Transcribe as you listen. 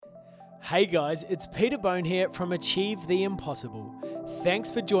Hey guys, it's Peter Bone here from Achieve the Impossible.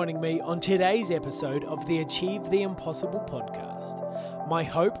 Thanks for joining me on today's episode of the Achieve the Impossible podcast. My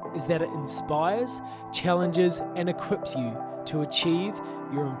hope is that it inspires, challenges, and equips you to achieve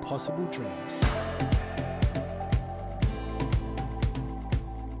your impossible dreams.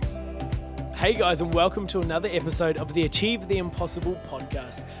 Hey guys, and welcome to another episode of the Achieve the Impossible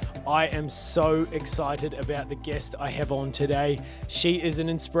podcast. I am so excited about the guest I have on today. She is an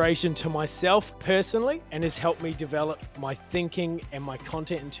inspiration to myself personally and has helped me develop my thinking and my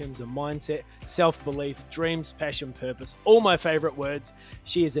content in terms of mindset, self-belief, dreams, passion, purpose, all my favorite words.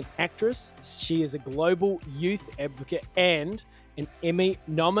 She is an actress, she is a global youth advocate and an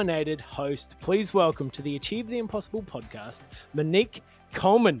Emmy-nominated host. Please welcome to the Achieve the Impossible podcast, Monique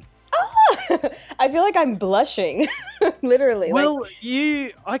Coleman. I feel like I'm blushing, literally. Well,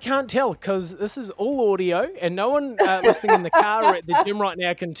 I can't tell because this is all audio and no one listening in the car or at the gym right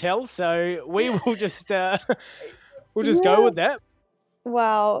now can tell. So we will just go with that.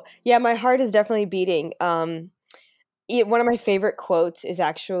 Wow. Yeah, my heart is definitely beating. One of my favorite quotes is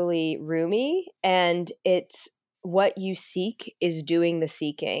actually Rumi, and it's what you seek is doing the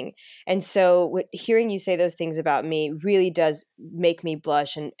seeking. And so hearing you say those things about me really does make me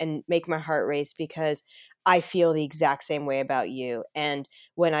blush and make my heart race because I feel the exact same way about you. And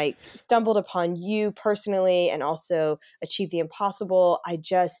when I stumbled upon you personally and also Achieve the Impossible, I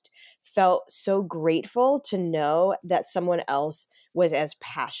just felt so grateful to know that someone else was as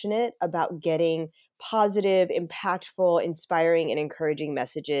passionate about getting positive, impactful, inspiring, and encouraging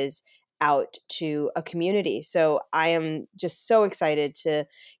messages out to a community. So I am just so excited to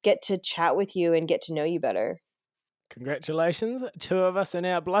get to chat with you and get to know you better. Congratulations. Two of us are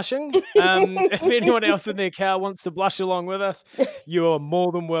now blushing. If anyone else in their car wants to blush along with us, you are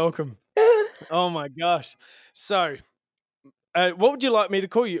more than welcome. Oh my gosh. So what would you like me to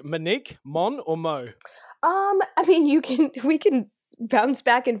call you? Monique, Mon, or Mo? I mean, we can bounce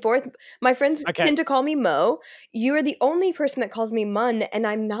back and forth. My friends tend to call me Mo. You are the only person that calls me Mun, and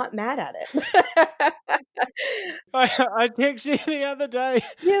I'm not mad at it. I texted you the other day.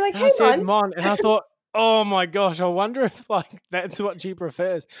 You're like, and hey, I said Mon. Mon, and I thought, oh my gosh, I wonder if that's what she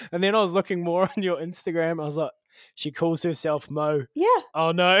prefers. And then I was looking more on your Instagram. I was like, she calls herself Mo. Yeah.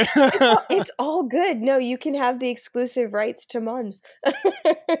 Oh no. It's all good. No, you can have the exclusive rights to Mon.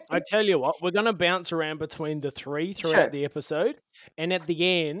 I tell you what, we're going to bounce around between the three throughout the episode. And at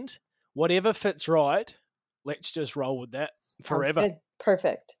the end, whatever fits right, let's just roll with that forever. Good.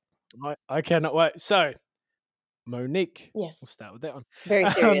 Perfect. I cannot wait. So, Monique. Yes. We'll start with that one. Very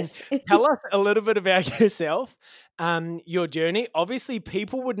serious. Tell us a little bit about yourself, your journey. Obviously,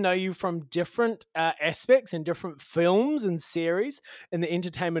 people would know you from different aspects and different films and series in the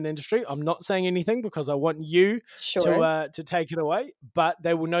entertainment industry. I'm not saying anything because I want you to take it away, but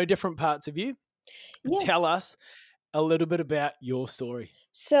they will know different parts of you. Yeah. Tell us a little bit about your story.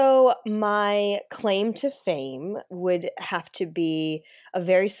 So my claim to fame would have to be a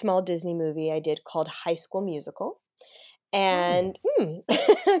very small Disney movie I did called High School Musical. And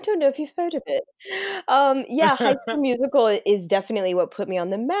I don't know if you've heard of it. Yeah, High School Musical is definitely what put me on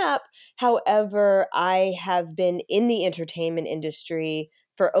the map. However, I have been in the entertainment industry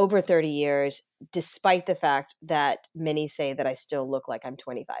for over 30 years, despite the fact that many say that I still look like I'm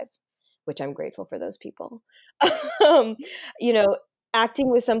 25, which I'm grateful for those people. You know, acting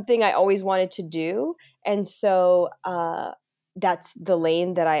was something I always wanted to do. And so that's the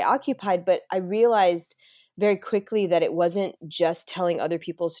lane that I occupied. But I realized very quickly that it wasn't just telling other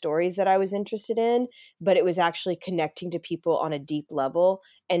people's stories that I was interested in, but it was actually connecting to people on a deep level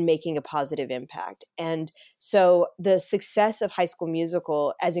and making a positive impact. And so the success of High School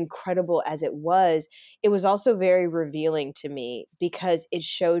Musical, as incredible as it was also very revealing to me because it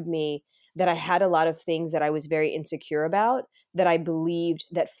showed me that I had a lot of things that I was very insecure about that I believed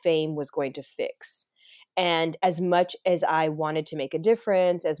that fame was going to fix. And as much as I wanted to make a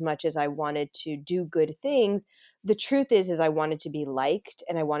difference, as much as I wanted to do good things, the truth is I wanted to be liked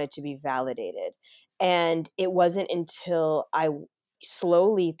and I wanted to be validated. And it wasn't until I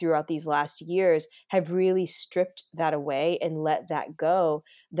slowly throughout these last years have really stripped that away and let that go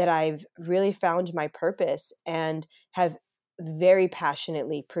that I've really found my purpose and have very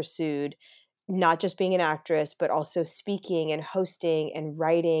passionately pursued not just being an actress, but also speaking and hosting and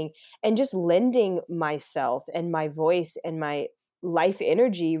writing and just lending myself and my voice and my life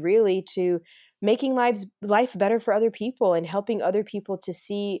energy really to making life better for other people and helping other people to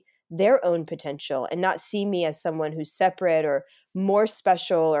see their own potential and not see me as someone who's separate or more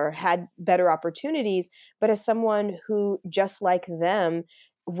special or had better opportunities, but as someone who, just like them,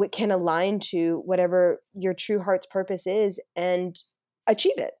 can align to whatever your true heart's purpose is and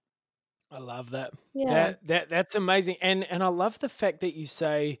achieve it. I love that. Yeah. That's amazing, and I love the fact that you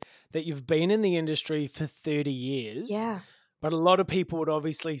say that you've been in the industry for 30 years, Yeah. but a lot of people would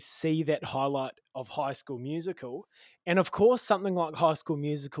obviously see that highlight of High School Musical, and of course, something like High School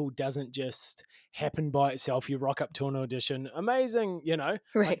Musical doesn't just happen by itself. You rock up to an audition, amazing, like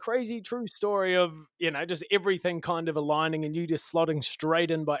Right. crazy true story of, just everything kind of aligning and you just slotting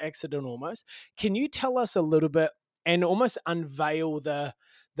straight in by accident almost. Can you tell us a little bit and almost unveil the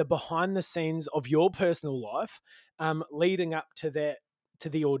behind the scenes of your personal life, leading up to that, to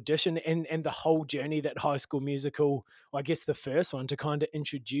the audition and the whole journey that High School Musical, well, I guess the first one to kind of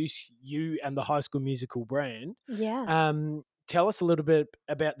introduce you and the High School Musical brand. Yeah. Tell us a little bit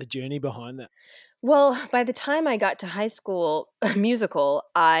about the journey behind that. Well, by the time I got to high school musical,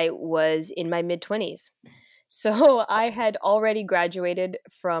 I was in my mid 20s. So I had already graduated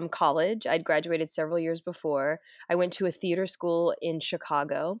from college. I'd graduated several years before. I went to a theater school in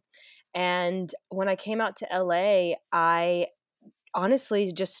Chicago. And when I came out to LA, I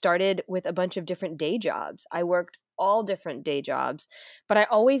honestly just started with a bunch of different day jobs. I worked all different day jobs, but I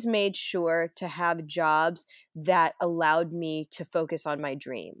always made sure to have jobs that allowed me to focus on my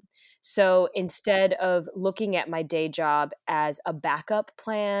dream. So instead of looking at my day job as a backup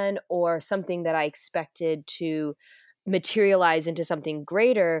plan or something that I expected to materialize into something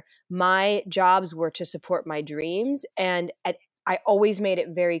greater, my jobs were to support my dreams. I always made it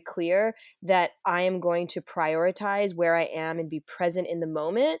very clear that I am going to prioritize where I am and be present in the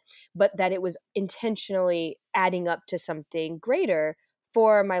moment, but that it was intentionally adding up to something greater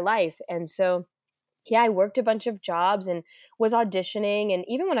for my life. And so, yeah, I worked a bunch of jobs and was auditioning. And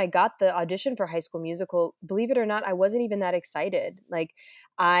even when I got the audition for High School Musical, believe it or not, I wasn't even that excited. Like,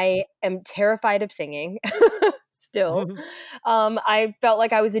 I am terrified of singing still. I felt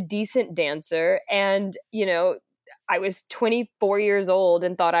like I was a decent dancer. And, I was 24 years old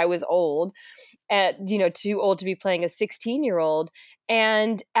and thought I was old, too old to be playing a 16-year-old.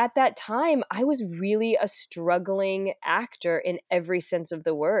 And at that time, I was really a struggling actor in every sense of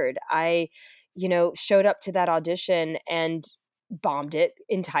the word. I, showed up to that audition and bombed it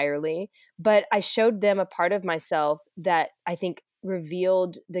entirely. But I showed them a part of myself that I think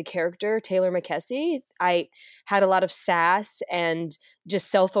revealed the character Taylor McKessie. I had a lot of sass and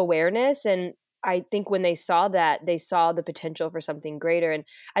just self-awareness, and I think when they saw that, they saw the potential for something greater. And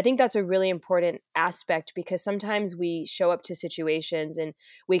I think that's a really important aspect because sometimes we show up to situations and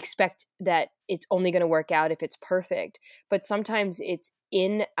we expect that it's only going to work out if it's perfect. But sometimes it's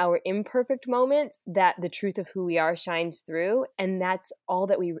in our imperfect moments that the truth of who we are shines through. And that's all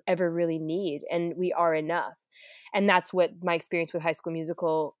that we ever really need. And we are enough. And that's what my experience with High School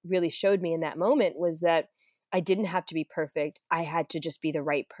Musical really showed me in that moment was that I didn't have to be perfect. I had to just be the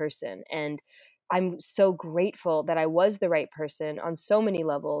right person. And I'm so grateful that I was the right person on so many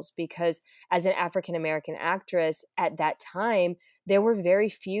levels because as an African American actress at that time, there were very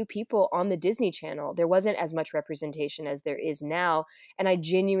few people on the Disney Channel. There wasn't as much representation as there is now. And I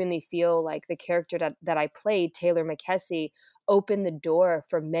genuinely feel like the character that I played, Taylor McKessie, opened the door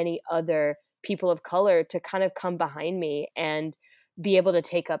for many other people of color to kind of come behind me and be able to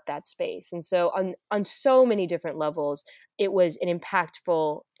take up that space. And so on so many different levels, it was an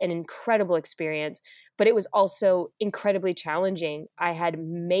impactful and incredible experience, but it was also incredibly challenging. I had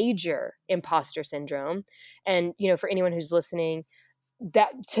major imposter syndrome. And, for anyone who's listening, that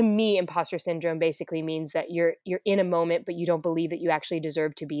to me imposter syndrome basically means that you're in a moment but you don't believe that you actually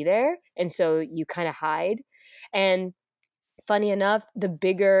deserve to be there, and so you kind of hide. And funny enough, the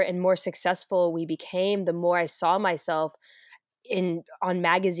bigger and more successful we became, the more I saw myself in on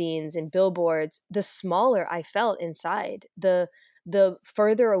magazines and billboards, the smaller I felt inside. The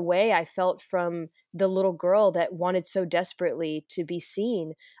further away I felt from the little girl that wanted so desperately to be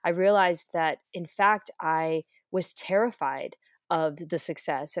seen. I realized that in fact I was terrified of the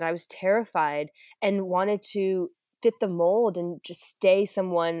success and I was terrified and wanted to fit the mold and just stay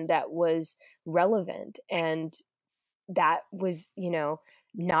someone that was relevant. And that was,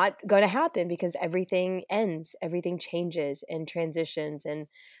 not going to happen because everything ends, everything changes and transitions. And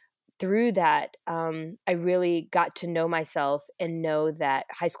through that, I really got to know myself and know that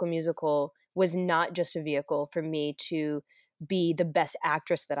High School Musical was not just a vehicle for me to be the best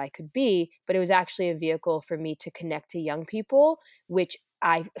actress that I could be, but it was actually a vehicle for me to connect to young people, which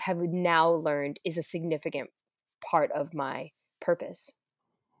I have now learned is a significant part of my purpose.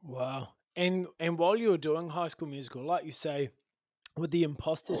 Wow. And while you were doing High School Musical, like you say, with the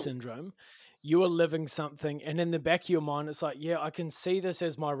imposter syndrome, you were living something, and in the back of your mind, it's like, yeah, I can see this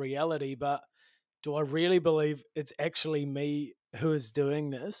as my reality, but do I really believe it's actually me who is doing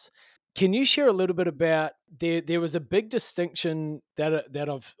this? Can you share a little bit about there was a big distinction that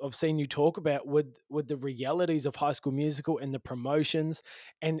I've seen you talk about with the realities of High School Musical and the promotions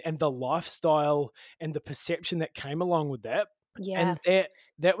and the lifestyle and the perception that came along with that. Yeah. And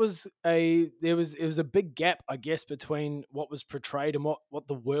that was a there was it was a big gap, I guess, between what was portrayed and what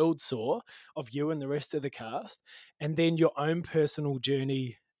the world saw of you and the rest of the cast, and then your own personal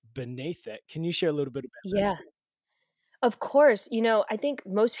journey beneath that. Can you share a little bit about Yeah. Of course, I think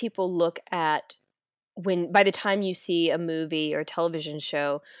most people look at when by the time you see a movie or a television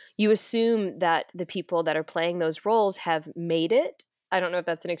show, you assume that the people that are playing those roles have made it. I don't know if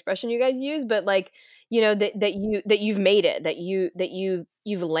that's an expression you guys use, but like, that you've made it, that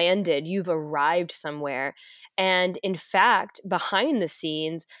you've landed, you've arrived somewhere. And in fact, behind the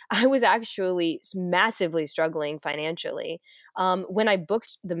scenes, I was actually massively struggling financially. When I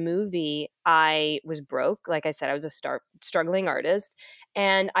booked the movie, I was broke. Like I said, I was a struggling artist,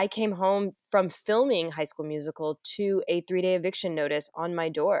 and I came home from filming High School Musical to a 3-day eviction notice on my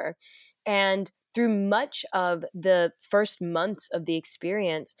door. And through much of the first months of the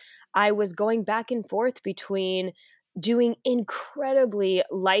experience, I was going back and forth between doing incredibly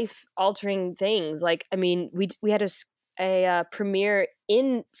life altering things. Like, I mean, we had a premiere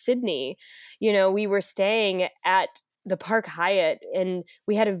in Sydney. We were staying at the Park Hyatt, and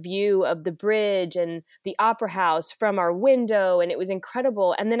we had a view of the bridge and the opera house from our window, and it was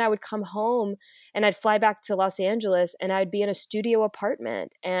incredible. And then I would come home and I'd fly back to Los Angeles, and I'd be in a studio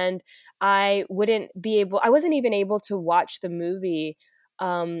apartment, and I wasn't even able to watch the movie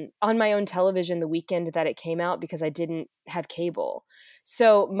on my own television the weekend that it came out because I didn't have cable.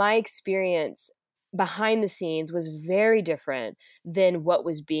 So my experience behind the scenes was very different than what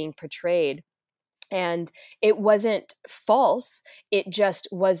was being portrayed. And it wasn't false, it just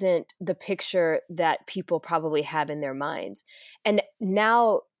wasn't the picture that people probably have in their minds. And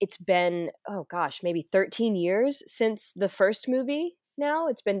now it's been, oh gosh, maybe 13 years since the first movie. Now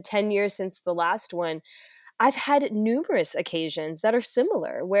it's been 10 years since the last one. I've had numerous occasions that are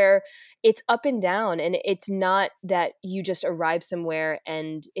similar where it's up and down, and it's not that you just arrive somewhere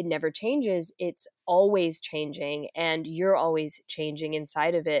and it never changes. It's always changing, and you're always changing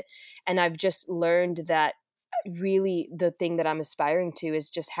inside of it. And I've just learned that really the thing that I'm aspiring to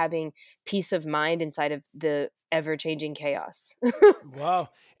is just having peace of mind inside of the ever changing chaos. that? Wow.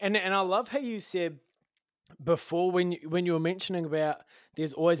 And I love how you said before when you were mentioning about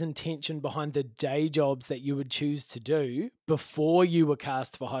there's always intention behind the day jobs that you would choose to do before you were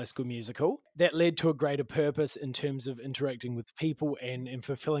cast for High School Musical that led to a greater purpose in terms of interacting with people and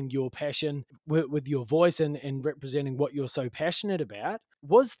fulfilling your passion with your voice and representing what you're so passionate about.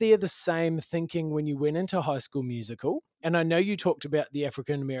 Was there the same thinking when you went into High School Musical? And I know you talked about the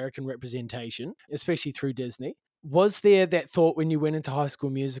African American representation, especially through Disney. Was there that thought when you went into High School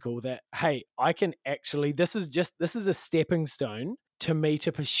Musical that, hey, I can actually, this is a stepping stone to me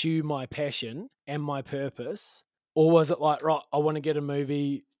to pursue my passion and my purpose? Or was it like, right, I want to get a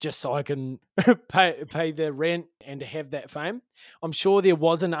movie just so I can pay the rent and to have that fame? I'm sure there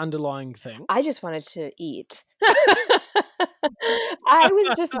was an underlying thing. I just wanted to eat. I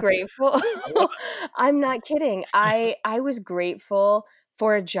was just grateful. I love I'm not kidding. I was grateful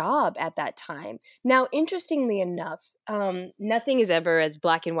for a job at that time. Now, interestingly enough, nothing is ever as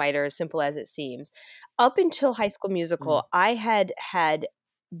black and white or as simple as it seems. Up until High School it. Mm. Musical, I had had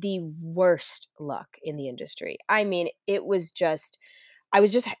the worst luck in the industry. I mean, I was just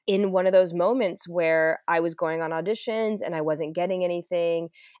in one of those moments where I was going on auditions and I wasn't getting anything.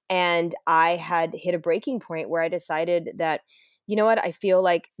 And I had hit a breaking point where I decided that, you know what, I feel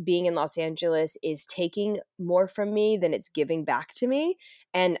like being in Los Angeles is taking more from me than it's giving back to me.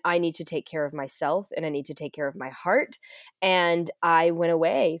 And I need to take care of myself and I need to take care of my heart. And I went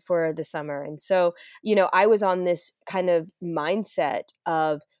away for the summer. And so, I was on this kind of mindset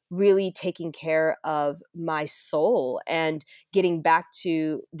of really taking care of my soul and getting back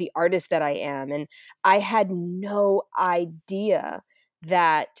to the artist that I am. And I had no idea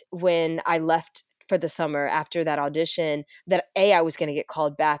that when I left for the summer after that audition, that I was going to get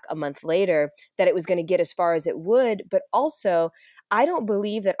called back a month later, that it was going to get as far as it would. But also, I don't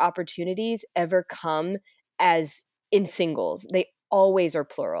believe that opportunities ever come as in singles. They always are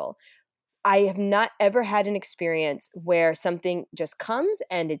plural. I have not ever had an experience where something just comes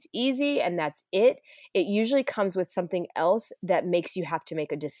and it's easy and that's it. It usually comes with something else that makes you have to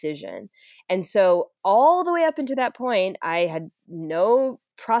make a decision. And so, all the way up into that point, I had no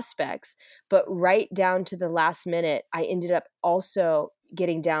prospects, but right down to the last minute, I ended up also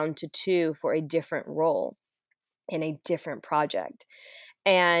getting down to two for a different role in a different project.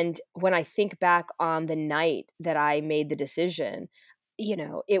 And when I think back on the night that I made the decision,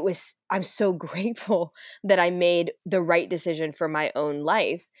 I'm so grateful that I made the right decision for my own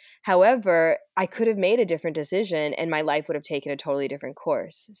life. However, I could have made a different decision and my life would have taken a totally different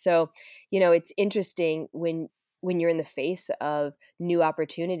course. So, it's interesting when you're in the face of new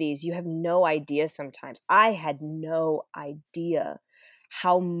opportunities, you have no idea sometimes. I had no idea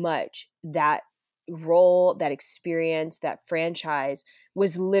how much that role, that experience, that franchise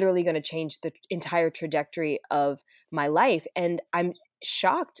was literally going to change the entire trajectory of my life. And I'm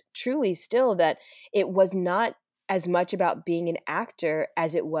shocked truly still that it was not as much about being an actor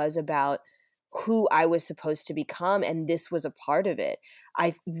as it was about who I was supposed to become. And this was a part of it.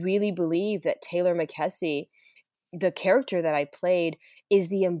 I really believe that Taylor McKessie, the character that I played, is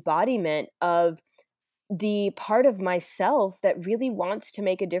the embodiment of the part of myself that really wants to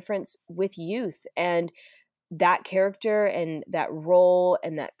make a difference with youth. And that character and that role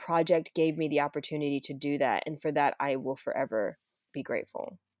and that project gave me the opportunity to do that. And for that, I will forever be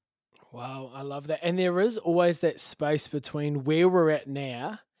grateful. Wow, I love that. And there is always that space between where we're at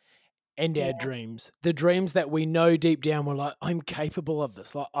now and our Yeah. dreams. The dreams that we know deep down we're like, I'm capable of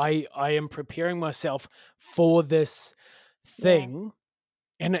this. Like I am preparing myself for this Yeah. thing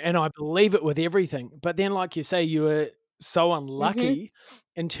and I believe it with everything. But then like you say, you were so Hmm. unlucky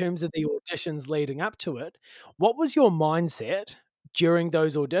in terms of the auditions leading up to it. What was your mindset during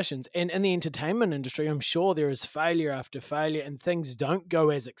those auditions? And in the entertainment industry, I'm sure there is failure after failure and things don't go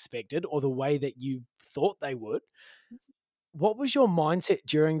as expected or the way that you thought they would. What was your mindset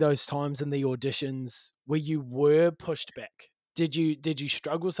during those times in the auditions where you were pushed back? Did you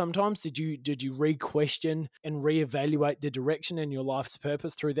struggle sometimes? Did you re-question and reevaluate the direction and your life's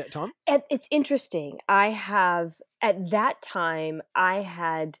purpose through that time? And it's interesting. At that time, I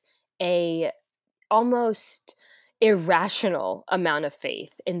had a almost irrational amount of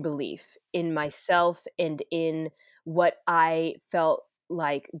faith and belief in myself and in what I felt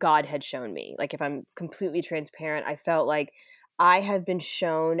like God had shown me. Like, if I'm completely transparent, I felt like I have been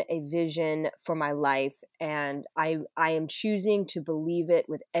shown a vision for my life and I am choosing to believe it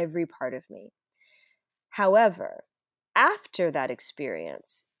with every part of me. However, after that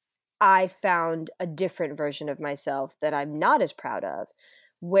experience, I found a different version of myself that I'm not as proud of,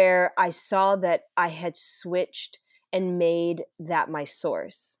 where I saw that I had switched and made that my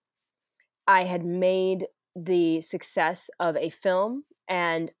source. I had made the success of a film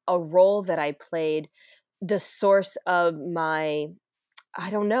and a role that I played the source of my, I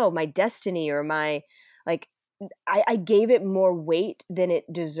don't know, my destiny or my, like, I gave it more weight than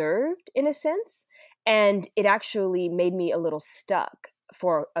it deserved in a sense. And it actually made me a little stuck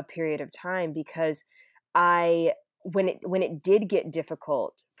for a period of time because I, when it did get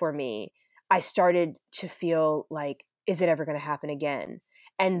difficult for me, I started to feel like, is it ever going to happen again?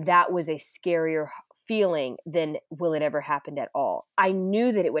 And that was a scarier feeling than will it ever happen at all. I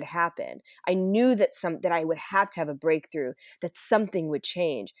knew that it would happen. I knew that I would have to have a breakthrough, that something would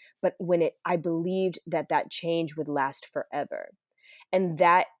change. But I believed that that change would last forever. And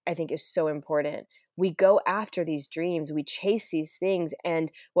that, I think, is so important. We go after these dreams, we chase these things,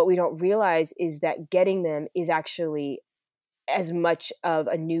 and what we don't realize is that getting them is actually as much of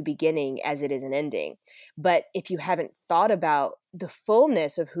a new beginning as it is an ending. But if you haven't thought about the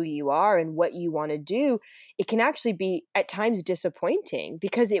fullness of who you are and what you want to do, it can actually be at times disappointing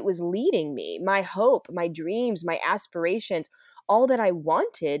because it was leading me. My hope, my dreams, my aspirations, all that I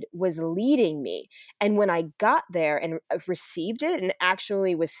wanted was leading me. And when I got there and received it and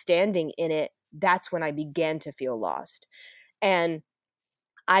actually was standing in it, that's when I began to feel lost. And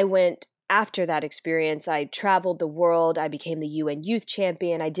I went after that experience, I traveled the world, I became the UN youth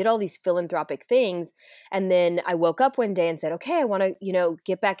champion, I did all these philanthropic things, and then I woke up one day and said, "Okay, I want to,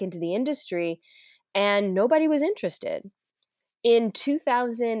 get back into the industry." And nobody was interested. In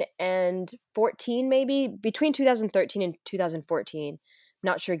 2014, maybe between 2013 and 2014,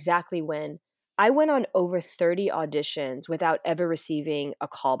 not sure exactly when, I went on over 30 auditions without ever receiving a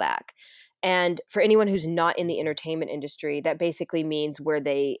callback. And for anyone who's not in the entertainment industry, that basically means where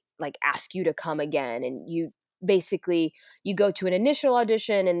they like ask you to come again and you go to an initial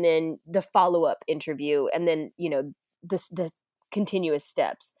audition and then the follow-up interview and then, the continuous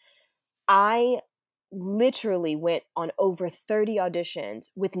steps. I literally went on over 30 auditions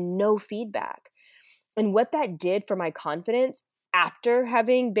with no feedback. And what that did for my confidence after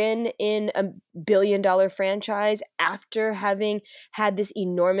having been in a billion-dollar franchise, after having had this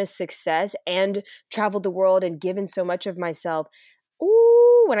enormous success and traveled the world and given so much of myself,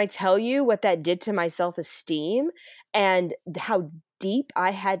 ooh, when I tell you what that did to my self-esteem and how deep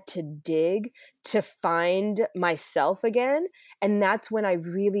I had to dig to find myself again. And that's when I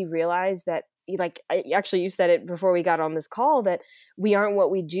really realized that, like, you said it before we got on this call, that we aren't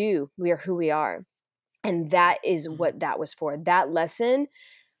what we do, we are who we are. And that is Mhm. what that was for. That lesson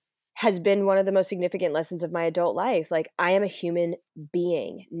has been one of the most significant lessons of my adult life. Like, I am a human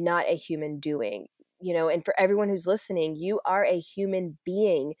being, not a human doing. And for everyone who's listening, you are a human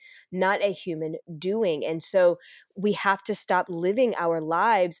being, not a human doing. And so we have to stop living our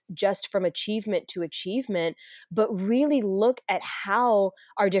lives just from achievement to achievement, but really look at how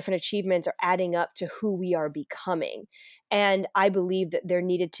our different achievements are adding up to who we are becoming. And I believe that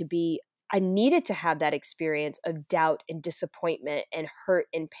I needed to have that experience of doubt and disappointment and hurt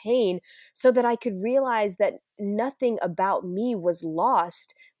and pain so that I could realize that nothing about me was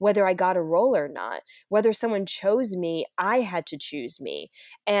lost, whether I got a role or not. Whether someone chose me, I had to choose me.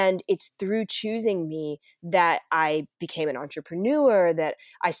 And it's through choosing me that I became an entrepreneur, that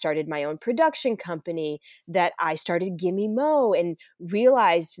I started my own production company, that I started Gimme Mo and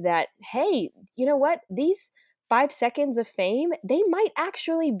realized that, hey, you know what? These 5 seconds of fame, they might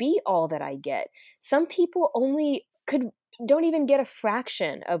actually be all that I get. Some people only could don't even get a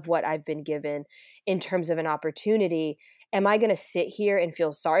fraction of what I've been given in terms of an opportunity. Am I going to sit here and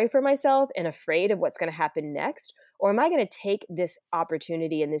feel sorry for myself and afraid of what's going to happen next? Or am I going to take this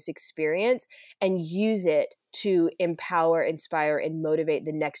opportunity and this experience and use it to empower, inspire, and motivate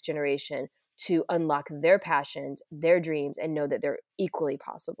the next generation to unlock their passions, their dreams, and know that they're equally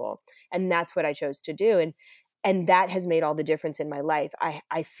possible? And that's what I chose to do. And that has made all the difference in my life.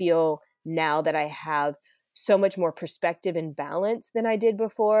 I feel now that I have so much more perspective and balance than I did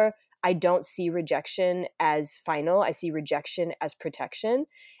before. I don't see rejection as final. I see rejection as protection.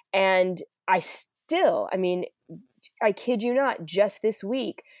 And I mean, I kid you not, just this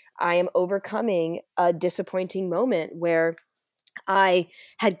week, I am overcoming a disappointing moment where I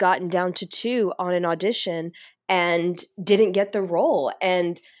had gotten down to two on an audition and didn't get the role.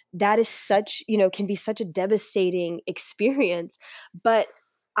 And that is can be such a devastating experience. But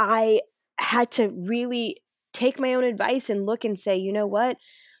I had to really take my own advice and look and say, you know what?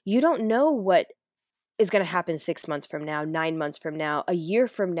 You don't know what is going to happen 6 months from now, 9 months from now, a year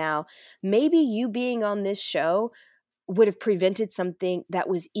from now. Maybe you being on this show would have prevented something that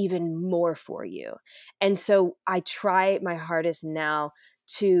was even more for you. And so I try my hardest now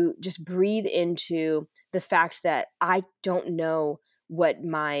to just breathe into the fact that I don't know what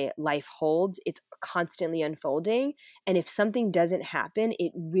my life holds. It's constantly unfolding. And if something doesn't happen,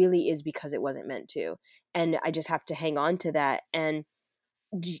 it really is because it wasn't meant to. And I just have to hang on to that and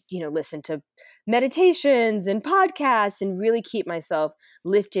listen to meditations and podcasts and really keep myself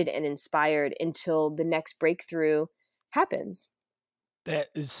lifted and inspired until the next breakthrough happens. That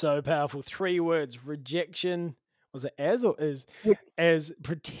is so powerful. 3 words: rejection. Was it as or is? Re As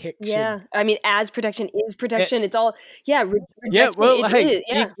protection. Yeah, I mean, as protection is Eh, protection, it's all yeah, yeah, rejection, well, it hey, is,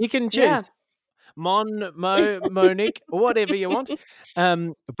 yeah, you can yeah. choose. Monique, or whatever you want.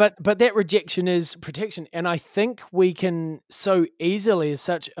 But that rejection is protection, and I think we can so easily, as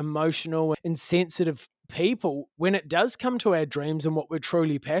such emotional and sensitive people, when it does come to our dreams and what we're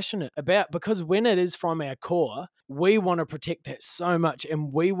truly passionate about, because when it is from our core, we want to protect that so much,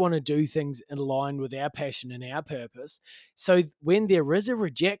 and we want to do things in line with our passion and our purpose. So when there is a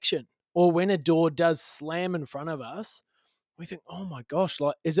rejection, or when a door does slam in front of us, we think, oh my gosh,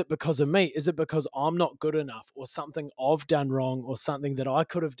 like, is it because of me? Is it because I'm not good enough, or something I've done wrong, or something that I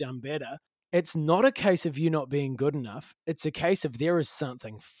could have done better? It's not a case of you not being good enough. It's a case of there is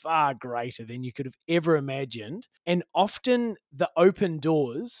something far greater than you could have ever imagined. And often the open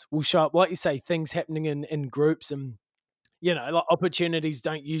doors will show up, like you say, things happening in groups, and like opportunities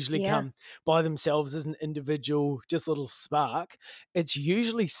don't usually Yeah, come by themselves as an individual, just a little spark. It's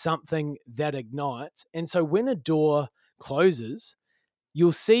usually something that ignites. And so when a door closes,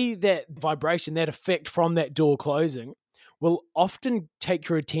 you'll see that vibration, that effect from that door closing will often take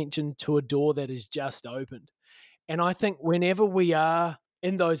your attention to a door that is just opened. And I think whenever we are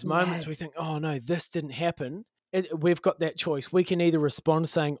in those moments, we yes. think, oh no, this didn't happen. We've got that choice. We can either respond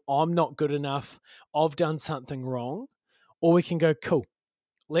saying, I'm not good enough, I've done something wrong, or we can go, cool,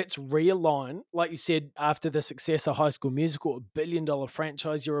 let's realign. Like you said, after the success of High School Musical, $1 billion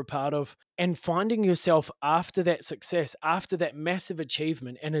franchise you're a part of, and finding yourself after that success, after that massive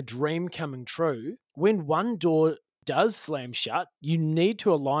achievement and a dream coming true, when one door does slam shut, you need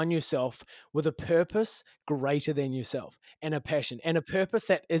to align yourself with a purpose greater than yourself, and a purpose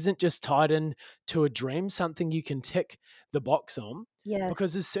that isn't just tied in to a dream, something you can tick the box on. Yes.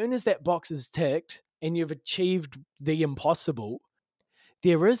 Because as soon as that box is ticked and you've achieved the impossible,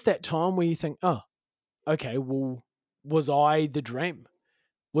 there is that time where you think, oh, okay, well, was I the dream?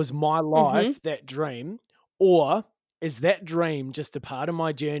 Was my Mhm. life that dream? Or Is that dream just a part of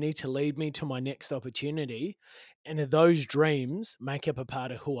my journey to lead me to my next opportunity? And do those dreams make up a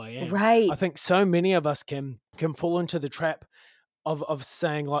part of who I am? Right. I think so many of us can fall into the trap of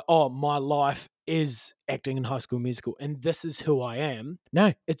saying like, "Oh, my life is acting in High School Musical, and this is who I am."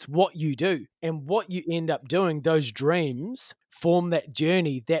 No, it's what you do, and what you end up doing. Those dreams form that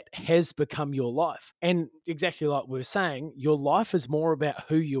journey that has become your life, and exactly like we were saying, your life is more about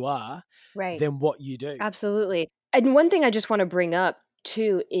who you are Right. than what you do. Absolutely. And one thing I just wanna bring up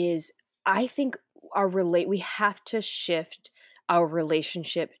too is I think we have to shift our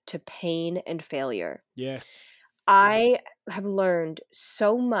relationship to pain and failure. Yes. I have learned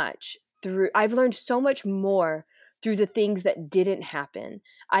so much I've learned so much more through the things that didn't happen.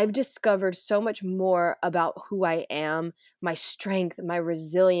 I've discovered so much more about who I am, my strength, my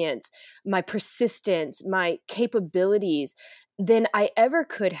resilience, my persistence, my capabilities than I ever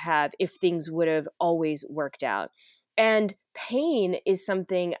could have if things would have always worked out. And pain is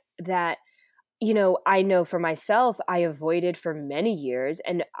something that I know for myself, I avoided for many years,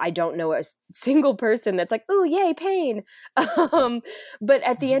 and I don't know single person that's like, "Oh, yay, pain." Um, but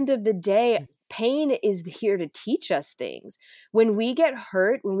at the Mhm. end of the day, pain is here to teach us things. When we get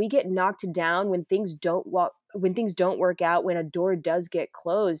hurt, when we get knocked down, when things don't work out, when a door does get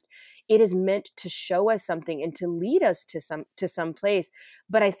closed, it is meant to show us something and to lead us to some place.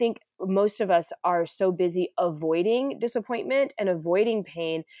 But I think most of us are so busy avoiding disappointment and avoiding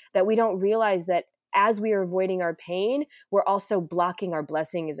pain that we don't realize that as we are avoiding our pain, we're also blocking our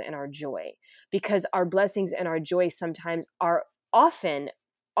blessings and our joy, because our blessings and our joy sometimes are often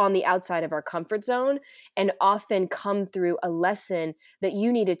on the outside of our comfort zone and often come through a lesson that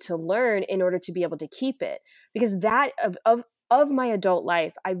you needed to learn in order to be able to keep it. Because that of my adult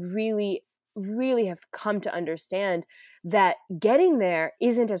life, I really have come to understand that getting there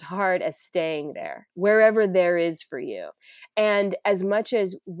isn't as hard as staying there, wherever there is for you. And as much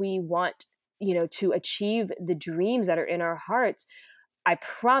as we want, to achieve the dreams that are in our hearts, I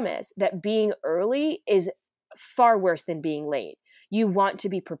promise that being early is far worse than being late. You want to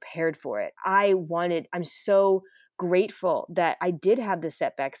be prepared for it. I'm so grateful that I did have the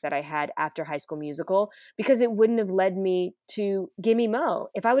setbacks that I had after High School Musical, because it wouldn't have led me to Gimme Mo.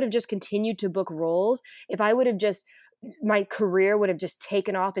 If I would have just continued to book roles, if I would have just my career would have just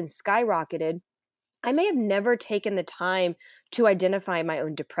taken off and skyrocketed, I may have never taken the time to identify my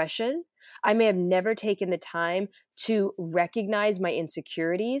own depression. I may have never taken the time to recognize my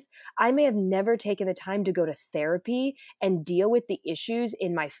insecurities. I may have never taken the time to go to therapy and deal with the issues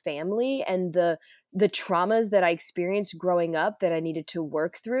in my family and the traumas that I experienced growing up that I needed to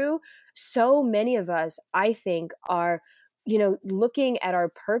work through. So many of us, I think, are looking at our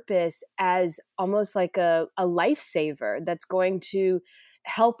purpose as almost like a lifesaver that's going to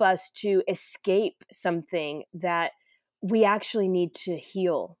help us to escape something that we actually need to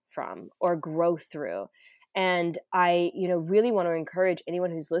heal from or grow through. And I, really want to encourage anyone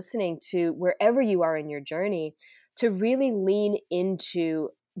who's listening to wherever you are in your journey to really lean into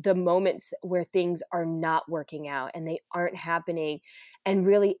the moments where things are not working out and they aren't happening, and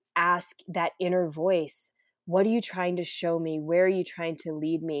really ask that inner voice, what are you trying to show me? Where are you trying to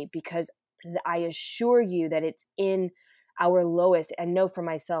lead me? Because I assure you that it's in our lowest, and know for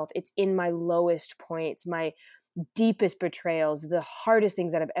myself, it's in my lowest points, my deepest betrayals, the hardest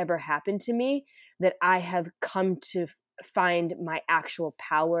things that have ever happened to me, that I have come to find my actual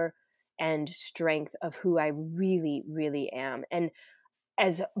power and strength of who I really, really am. And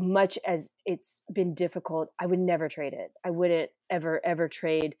as much as it's been difficult, I would never trade it. I wouldn't ever, ever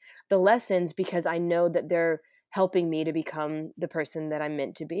trade the lessons, because I know that they're helping me to become the person that I'm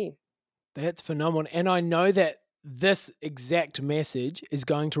meant to be. That's phenomenal. And I know that this exact message is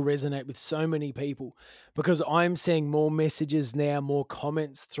going to resonate with so many people because I'm seeing more messages now, more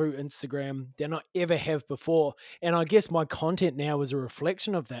comments through Instagram than I ever have before. And I guess my content now is a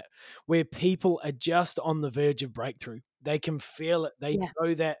reflection of that, where people are just on the verge of breakthrough. They can feel it. They Yeah.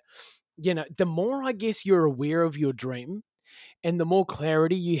 know that, the more I guess you're aware of your dream and the more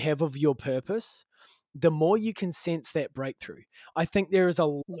clarity you have of your purpose, the more you can sense that breakthrough. I think there is a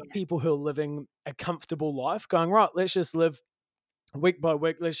lot of Yeah. people who are living a comfortable life going, right, let's just live week by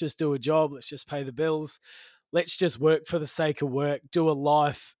week. Let's just do a job. Let's just pay the bills. Let's just work for the sake of work, do a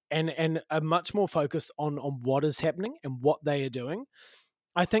life, and are much more focused on what is happening and what they are doing.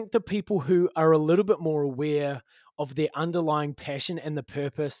 I think the people who are a little bit more aware of their underlying passion and the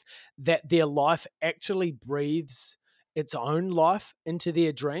purpose, that their life actually breathes its own life into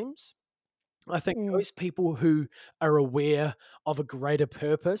their dreams. I think Mm. those people who are aware of a greater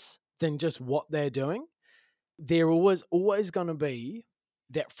purpose than just what they're doing, there always going to be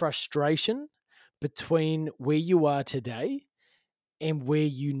that frustration, between where you are today and where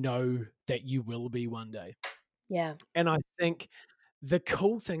you know that you will be one day. Yeah. And I think the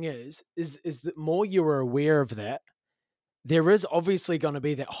cool thing is that more you are aware of that, there is obviously going to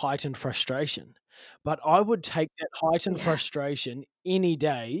be that heightened frustration. But I would take that heightened Yeah. frustration any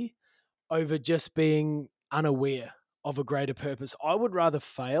day over just being unaware of a greater purpose. I would rather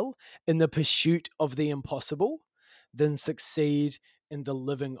fail in the pursuit of the impossible than succeed in the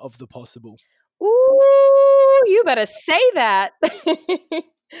living of the possible. Ooh, you better say that.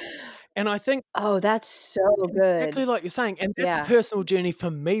 And I think Oh, that's so good. exactly like you're saying, and that's a Yeah. personal journey for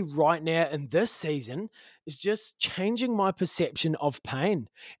me right now in this season, is just changing my perception of pain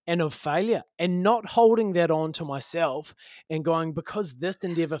and of failure and not holding that on to myself and going, because this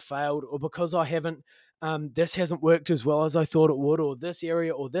endeavor failed or because I haven't, this hasn't worked as well as I thought it would, or this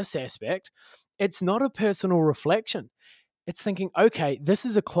area or this aspect. It's not a personal reflection. It's thinking, okay, this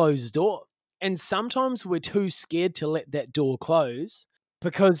is a closed door. And sometimes we're too scared to let that door close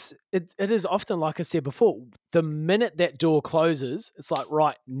because it is often, like I said before, the minute that door closes, it's like,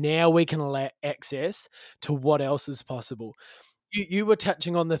 right, now we can allow access to what else is possible. You were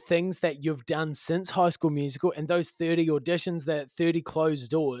touching on the things that you've done since High School Musical, and those 30 auditions, that 30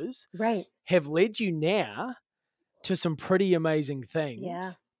 closed doors Right. have led you now to some pretty amazing Yeah.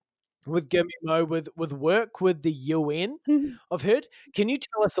 things with Gimme Mo, with work with the UN, I've heard. Can you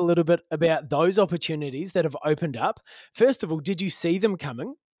tell us a little bit about those opportunities that have opened up? First of all, did you see them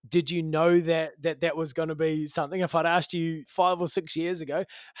coming? Did you know that was gonna be something? If I'd asked you 5 or 6 years ago,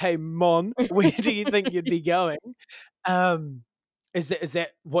 "Hey, Mon, where do you think you'd be going?" Um, is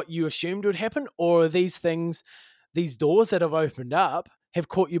that what you assumed would happen? Or are these things, these doors that have opened up, have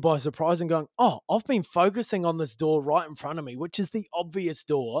caught you by surprise and going, "Oh, I've been focusing on this door right in front of me," which is the obvious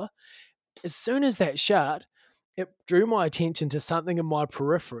door. As soon as that shut, it drew my attention to something in my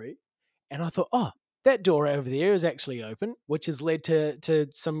periphery, and I thought, "Oh, that door over there is actually open," which has led to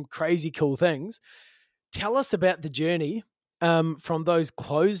some crazy cool things. Tell us about the journey, from those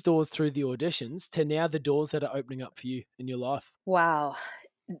closed doors through the auditions to now the doors that are opening up for you in your life. Wow.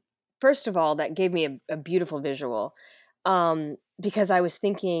 First of all, that gave me a beautiful visual, because I was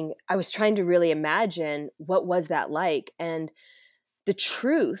trying to really imagine what was that like, and the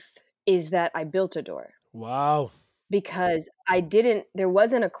truth is that I built a door Wow. because there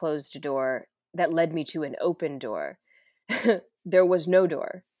wasn't a closed door that led me to an open door. There was no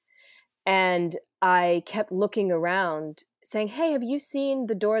door. And I kept looking around saying, "Hey, have you seen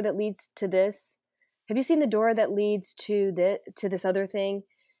the door that leads to this? Have you seen the door that leads to this other thing?"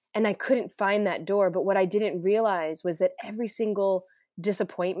 And I couldn't find that door, but what I didn't realize was that every single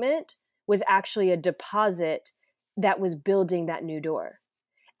disappointment was actually a deposit that was building that new door.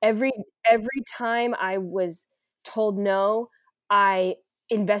 Every every time I was told no, I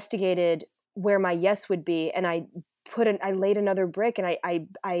investigated where my yes would be, and I laid another brick, and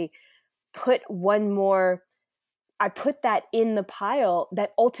I put one more I put that in the pile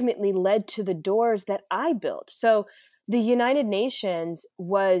that ultimately led to the doors that I built. So the United Nations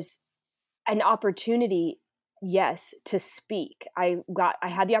was an opportunity, yes, to speak. I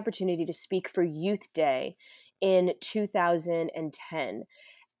had the opportunity to speak for Youth Day in 2010.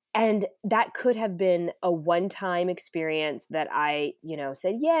 And that could have been a one-time experience that I,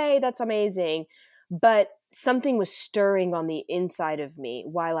 said, "Yay, that's amazing." But something was stirring on the inside of me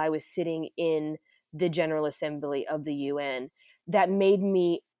while I was sitting in the General Assembly of the UN that made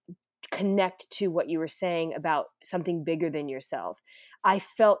me connect to what you were saying about something bigger than yourself. I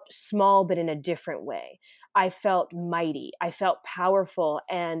felt small, but in a different way. I felt mighty. I felt powerful.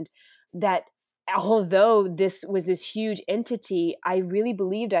 And that although this was this huge entity, I really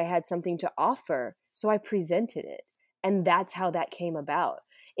believed I had something to offer. So I presented it. And that's how that came about.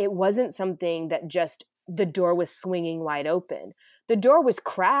 It wasn't something that just the door was swinging wide open. The door was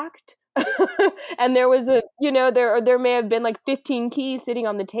cracked. And there was there may have been like 15 keys sitting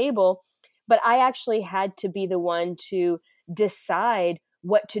on the table, but I actually had to be the one to decide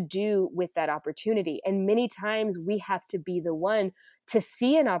what to do with that opportunity. And many times we have to be the one to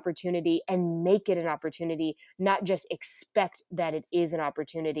see an opportunity and make it an opportunity, not just expect that it is an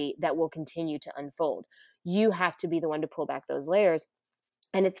opportunity that will continue to unfold. You have to be the one to pull back those layers.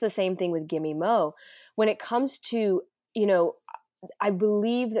 And it's the same thing with Gimme Mo. When it comes to, you know, I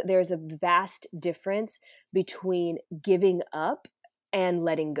believe that there's a vast difference between giving up and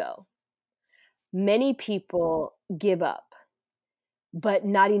letting go. Many people give up, but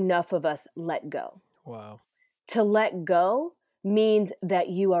not enough of us let go. Wow. To let go means that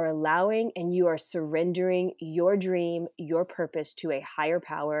you are allowing and you are surrendering your dream, your purpose to a higher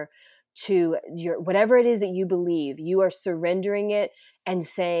power, to your whatever it is that you believe. You are surrendering it and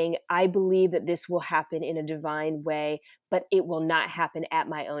saying, I believe that this will happen in a divine way, but it will not happen at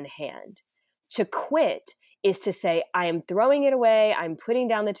my own hand. To quit is to say, I am throwing it away, I'm putting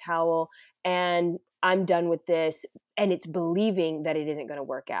down the towel, and I'm done with this. And it's believing that it isn't going to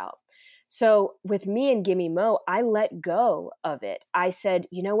work out. So with me and Gimme Mo, I let go of it. I said,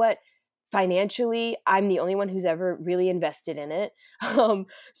 you know what? Financially, I'm the only one who's ever really invested in it.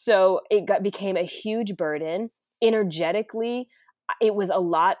 So became a huge burden. Energetically, it was a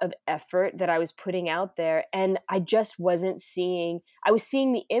lot of effort that I was putting out there, and I just wasn't seeing, I was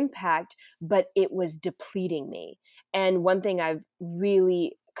seeing the impact, but it was depleting me. And one thing I've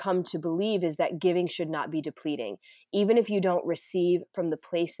really come to believe is that giving should not be depleting. Even if you don't receive from the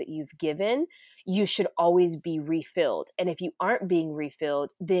place that you've given, you should always be refilled. And if you aren't being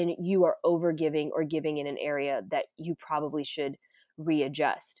refilled, then you are over giving or giving in an area that you probably should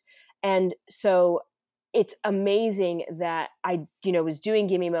readjust. And so it's amazing that I, was doing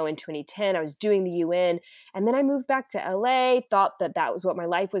Gimme Mo in 2010. I was doing the UN, and then I moved back to LA, thought that that was what my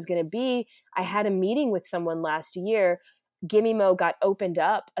life was going to be. I had a meeting with someone last year. Gimme Mo got opened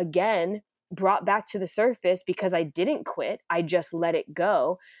up again, brought back to the surface because I didn't quit. I just let it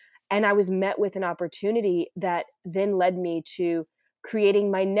go. And I was met with an opportunity that then led me to creating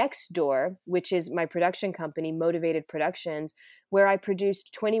my next door, which is my production company, Motivated Productions, where I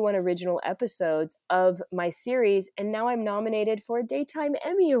produced 21 original episodes of my series. And now I'm nominated for a Daytime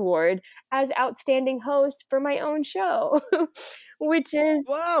Emmy Award as Outstanding Host for my own show, which is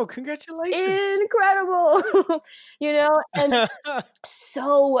Wow, congratulations. incredible. And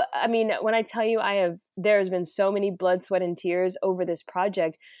so, I mean, when I tell you there's been so many blood, sweat, and tears over this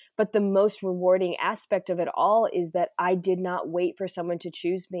project, but the most rewarding aspect of it all is that I did not wait for someone to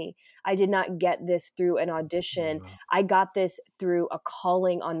choose me. I did not get this through an audition. Wow. I got this through a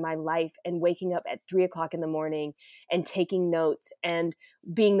calling on my life and waking up at 3:00 in the morning and taking notes and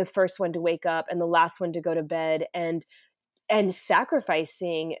being the first one to wake up and the last one to go to bed and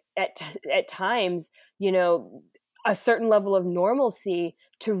sacrificing at times, a certain level of normalcy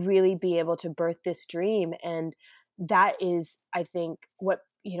to really be able to birth this dream. And that is, I think, what,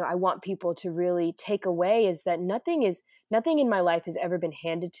 I want people to really take away is that nothing in my life has ever been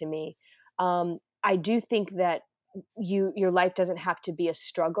handed to me. I do think that your life doesn't have to be a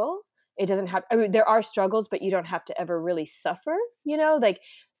struggle. It doesn't have, I mean, there are struggles, but you don't have to ever really suffer,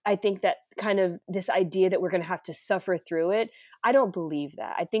 I think that kind of this idea that we're going to have to suffer through it, I don't believe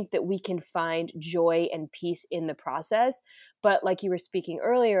that. I think that we can find joy and peace in the process. But like you were speaking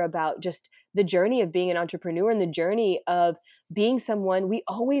earlier about just the journey of being an entrepreneur and the journey of being someone, we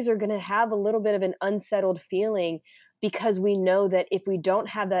always are going to have a little bit of an unsettled feeling because we know that if we don't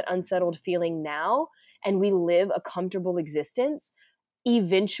have that unsettled feeling now and we live a comfortable existence,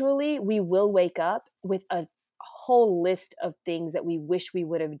 eventually we will wake up with a whole list of things that we wish we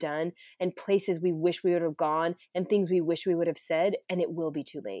would have done and places we wish we would have gone and things we wish we would have said, and it will be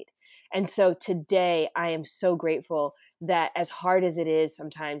too late. And so today I am so grateful that as hard as it is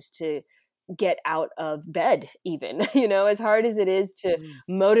sometimes to get out of bed, even, as hard as it is to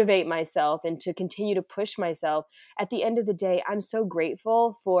motivate myself and to continue to push myself, at the end of the day, I'm so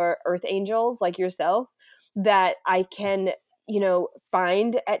grateful for earth angels like yourself that I can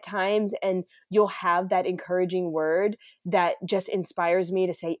find at times, and you'll have that encouraging word that just inspires me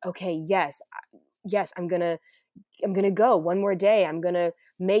to say, okay, yes, I'm going to go one more day. I'm going to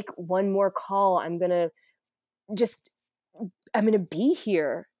make one more call. I'm going to be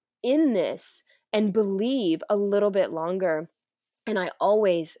here in this and believe a little bit longer. And I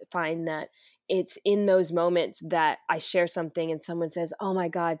always find that it's in those moments that I share something and someone says, oh my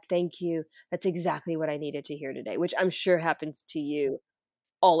God, thank you. That's exactly what I needed to hear today, which I'm sure happens to you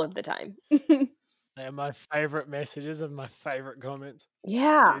all of the time. They're my favorite messages and my favorite comments.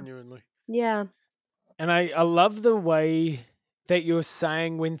 Yeah. Genuinely. Yeah. And I love the way that you're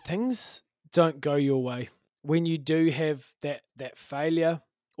saying when things don't go your way, when you do have that failure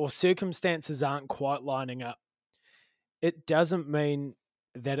or circumstances aren't quite lining up, it doesn't mean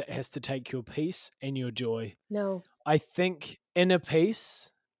that it has to take your peace and your joy. No. I think inner peace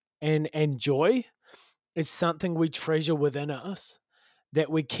and joy is something we treasure within us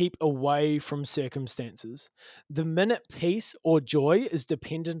that we keep away from circumstances. The minute peace or joy is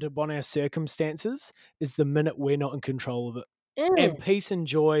dependent upon our circumstances is the minute we're not in control of it. And peace and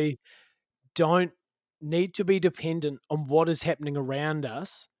joy don't need to be dependent on what is happening around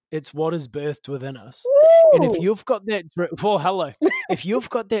us. It's what is birthed within us. Woo! And if you've got that, if you've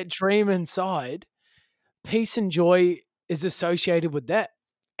got that dream inside, peace and joy is associated with that.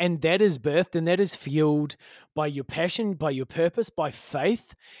 And that is birthed and that is fueled by your passion, by your purpose, by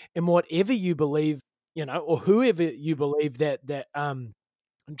faith, and whatever you believe, or whoever you believe that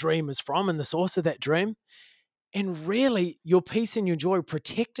dream is from and the source of that dream. And really, your peace and your joy,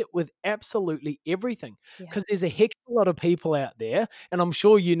 protect it with absolutely everything. Yeah. Because there's a heck of a lot of people out there, and I'm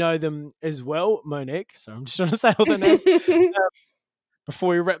sure you know them as well, Monique. So I'm just trying to say all the names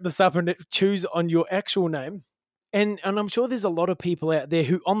before we wrap this up and choose on your actual name. And I'm sure there's a lot of people out there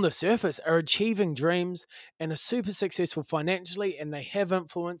who, on the surface, are achieving dreams and are super successful financially, and they have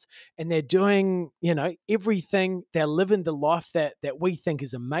influence, and they're doing, everything. They're living the life that we think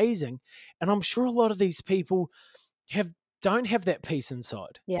is amazing. And I'm sure a lot of these people have don't have that peace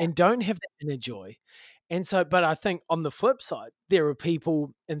inside Yeah. and don't have that inner joy. And so, but I think on the flip side, there are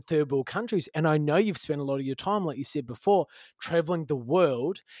people in third world countries, and I know you've spent a lot of your time, like you said before, traveling the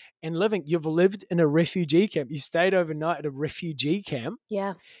world and living. You've lived in a refugee camp. You stayed overnight at a refugee camp.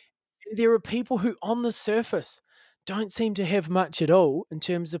 Yeah. And there are people who, on the surface, don't seem to have much at all in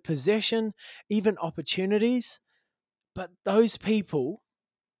terms of possession, even opportunities. But those people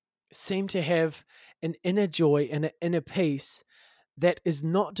seem to have an inner joy and an inner peace that is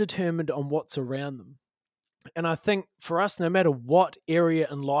not determined on what's around them. And I think for us, no matter what area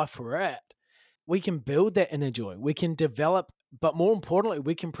in life we're at, we can build that inner joy. We can develop, but more importantly,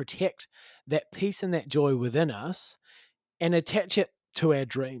 we can protect that peace and that joy within us and attach it to our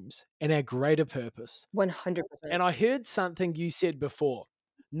dreams and our greater purpose. 100%. And I heard something you said before,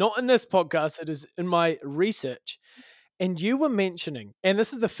 not in this podcast, it is in my research. And you were mentioning, and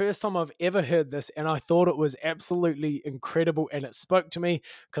this is the first time I've ever heard this, and I thought it was absolutely incredible, and it spoke to me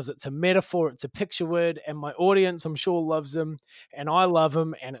because it's a metaphor, it's a picture word, and my audience, I'm sure, loves them, and I love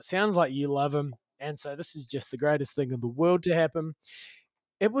them, and it sounds like you love them. And so this is just the greatest thing in the world to happen.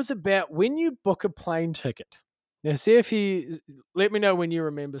 It was about when you book a plane ticket. Now, see if you let me know when you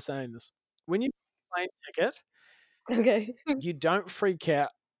remember saying this. When you book a plane ticket, Okay. you don't freak out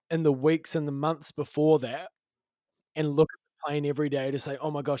in the weeks and the months before that and look at the plane every day to say, "Oh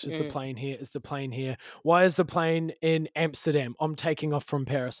my gosh, is the Mm. plane here? Is the plane here? Why is the plane in Amsterdam? I'm taking off from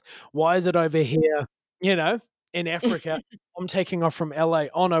Paris. Why is it over here, you know, in Africa? I'm taking off from LA.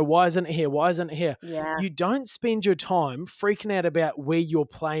 Oh no, why isn't it here? Why isn't it here?" Yeah. You don't spend your time freaking out about where your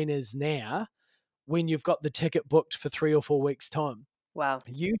plane is now when you've got the ticket booked for 3 or 4 weeks' time. Wow.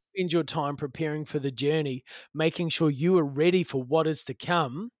 You spend your time preparing for the journey, making sure you are ready for what is to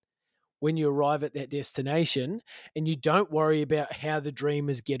come when you arrive at that destination, and you don't worry about how the dream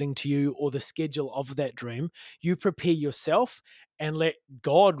is getting to you or the schedule of that dream. You prepare yourself and let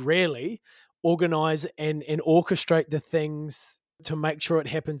God really organize and orchestrate the things to make sure it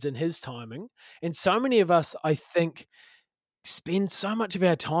happens in his timing. And so many of us, I think, spend so much of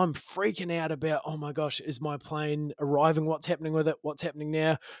our time freaking out about, oh my gosh, is my plane arriving? What's happening with it? What's happening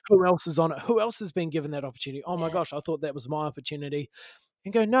now? Who else is on it? Who else has been given that opportunity? Oh my Yeah. gosh, I thought that was my opportunity.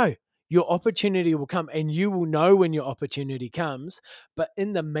 And go, no, your opportunity will come, and you will know when your opportunity comes. But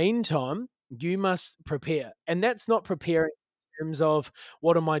in the meantime, you must prepare. And that's not preparing in terms of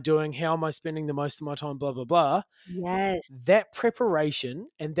what am I doing? How am I spending the most of my time? Blah, blah, blah. Yes. That preparation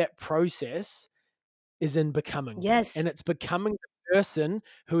and that process is in becoming. And Yes. it's becoming the person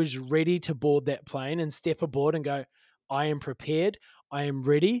who is ready to board that plane and step aboard and go, I am prepared. I am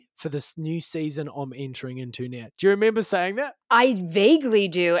ready for this new season I'm entering into now. Do you remember saying that? I vaguely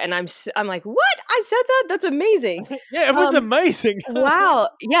do, and I'm like, "What? I said that? That's amazing." Yeah, it was Um, amazing. wow.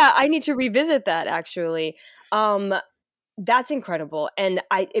 Yeah, I need to revisit that actually. Um, that's incredible, and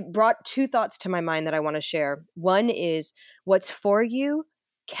it brought 2 thoughts to my mind that I wanna share. One is, what's for you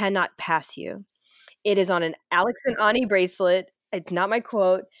cannot pass you. It is on an Alex and Ani bracelet. It's not my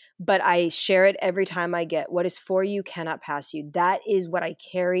quote, but I share it every time I get, "What is for you cannot pass you." That is what I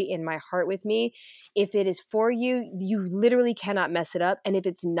carry in my heart with me. If it is for you, you literally cannot mess it up, and if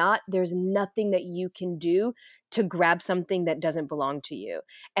it's not, there's nothing that you can do to grab something that doesn't belong to you,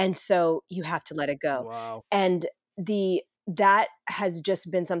 and so you have to let it go. Wow. And the that has just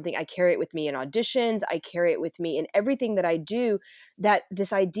been something I carry it with me in auditions, I carry it with me in everything that I do, that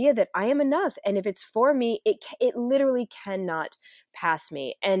this idea that I am enough, and if it's for me, it literally cannot pass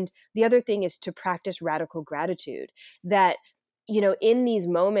me. And the other thing is to practice radical gratitude, that in these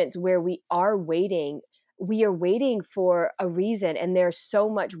moments where we are waiting for a reason, and there's so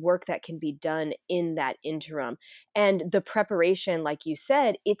much work that can be done in that interim. And the preparation, like you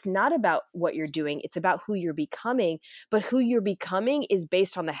said, it's not about what you're doing, it's about who you're becoming, but who you're becoming is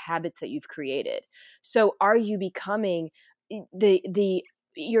based on the habits that you've created. So are you becoming the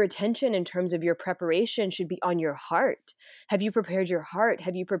your attention in terms of your preparation should be on your heart. Have you prepared your heart?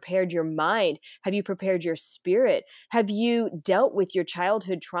 Have you prepared your mind? Have you prepared your spirit? Have you dealt with your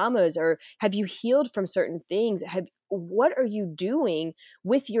childhood traumas, or have you healed from certain things? What are you doing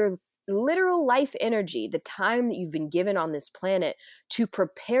with your literal life energy, the time that you've been given on this planet, to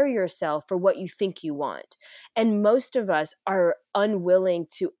prepare yourself for what you think you want? And most of us are unwilling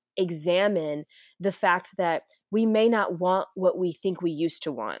to examine the fact that we may not want what we think we used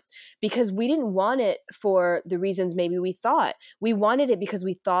to want, because we didn't want it for the reasons maybe we thought. We wanted it because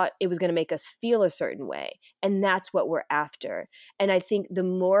we thought it was going to make us feel a certain way. And that's what we're after. And I think the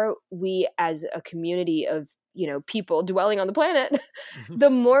more we, as a community of, people dwelling on the planet, the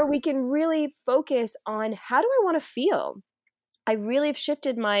more we can really focus on, how do I want to feel? I really have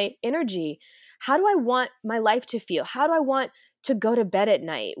shifted my energy. How do I want my life to feel? How do I want to go to bed at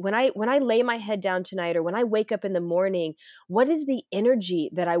night? When I lay my head down tonight, or when I wake up in the morning, what is the energy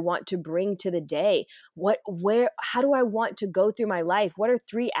that I want to bring to the day? How do I want to go through my life? What are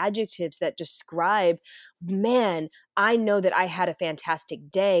 3 adjectives that describe, man, I know that I had a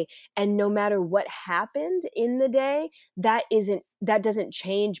fantastic day, and no matter what happened in the day, that doesn't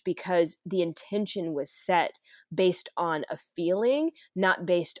change, because the intention was set based on a feeling, not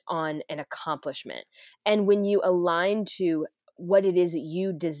based on an accomplishment. And when you align to what it is that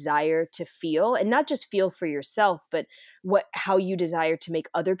you desire to feel, and not just feel for yourself, but how you desire to make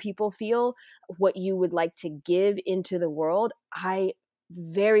other people feel, what you would like to give into the world, I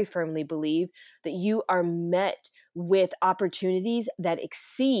very firmly believe that you are met with opportunities that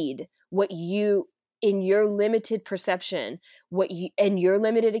exceed what you, in your limited perception, in your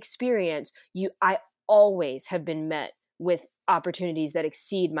limited experience, I always have been met with opportunities that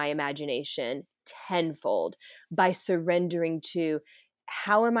exceed my imagination tenfold, by surrendering to,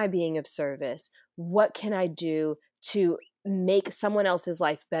 how am I being of service? What can I do to make someone else's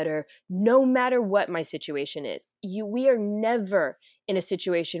life better, no matter what my situation is? We are never in a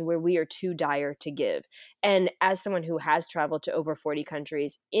situation where we are too dire to give. And as someone who has traveled to over 40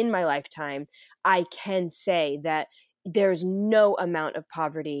 countries in my lifetime, I can say that there's no amount of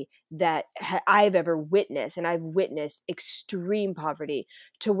poverty that I've ever witnessed, and I've witnessed extreme poverty,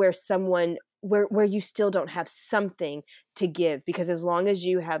 to where where you still don't have something to give. Because as long as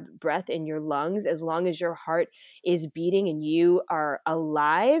you have breath in your lungs, as long as your heart is beating and you are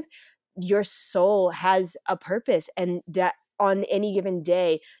alive, your soul has a purpose. And that, on any given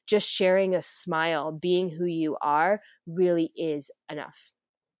day, just sharing a smile, being who you are, really is enough.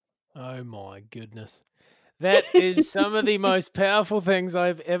 Oh my goodness. That is some of the most powerful things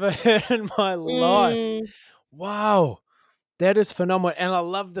I've ever heard in my life. Mm, Wow. That is phenomenal. And I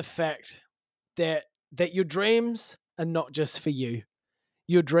love the fact that your dreams are not just for you.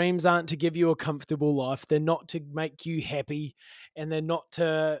 Your dreams aren't to give you a comfortable life. They're not to make you happy, and they're not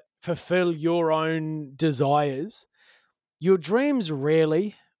to fulfill your own desires. Your dreams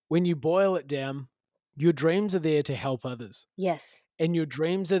really, when you boil it down, your dreams are there to help others. yes. And your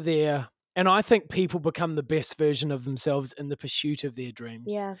dreams are there. And I think people become the best version of themselves in the pursuit of their dreams.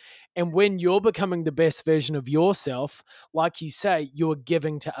 Yeah. And when you're becoming the best version of yourself, like you say, you're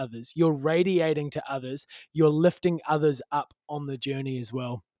giving to others, you're radiating to others, you're lifting others up on the journey as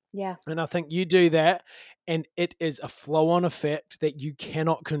well. Yeah. And I think you do that, and it is a flow on effect that you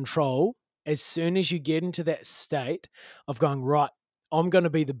cannot control. As soon as you get into that state of going, right, I'm going to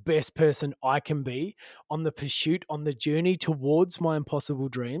be the best person I can be on the pursuit, on the journey towards my impossible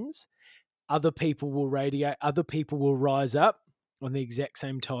dreams, other people will radiate, other people will rise up on the exact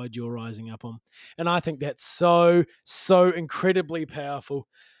same tide you're rising up on. And I think that's so, so incredibly powerful.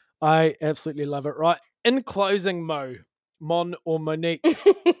 I absolutely love it. Right. In closing, Mon or Monique,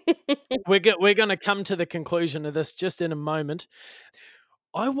 we're going to come to the conclusion of this just in a moment.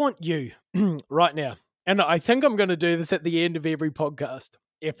 I want you right now, and I think I'm going to do this at the end of every podcast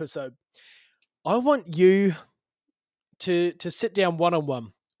episode. I want you to sit down one on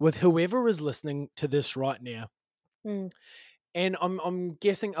one with whoever is listening to this right now. Mm, And I'm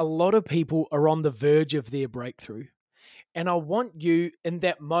guessing a lot of people are on the verge of their breakthrough. And I want you in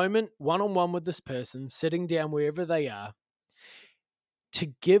that moment, one on one with this person, sitting down wherever they are, to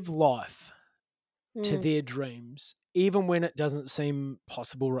give life to mm, their dreams, even when it doesn't seem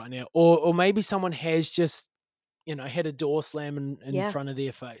possible right now. Or maybe someone has just, had a door slam in yeah. front of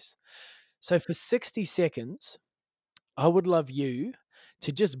their face. So for 60 seconds, I would love you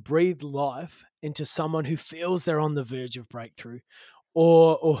to just breathe life into someone who feels they're on the verge of breakthrough,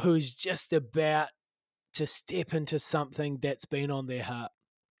 or who's just about to step into something that's been on their heart.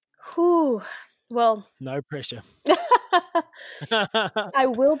 Whew. Well, No pressure. I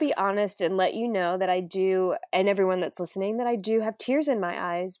will be honest and let you know that I do, and everyone that's listening, that I do have tears in my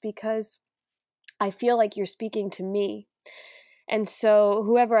eyes because I feel like you're speaking to me. And so,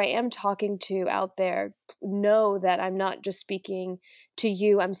 whoever I am talking to out there, know that I'm not just speaking to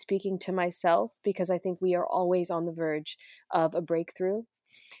you, I'm speaking to myself because I think we are always on the verge of a breakthrough.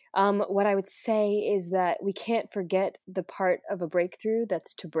 What I would say is that we can't forget the part of a breakthrough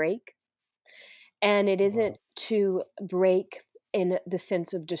that's to break. And it isn't Wow. to break in the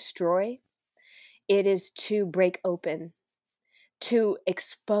sense of destroy, it is to break open, to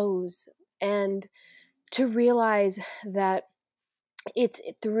expose, and to realize that it's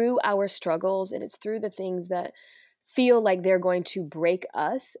through our struggles and it's through the things that feel like they're going to break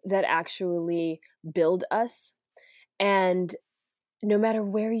us that actually build us. And no matter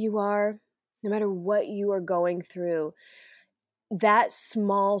where you are, no matter what you are going through, that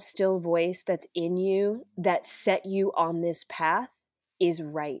small, still voice that's in you that set you on this path is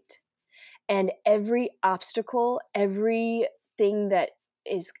right. And every obstacle, everything that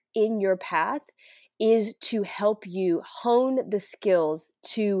is in your path is to help you hone the skills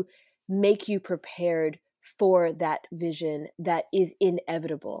to make you prepared for that vision that is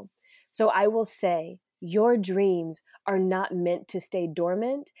inevitable. So I will say, your dreams are not meant to stay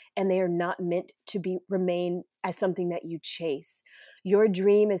dormant, and they are not meant to be remain as something that you chase. Your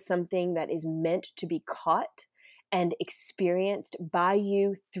dream is something that is meant to be caught and experienced by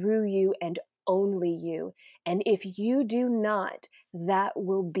you, through you, and only you. And if you do not, that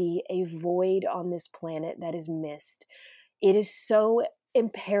will be a void on this planet that is missed. It is so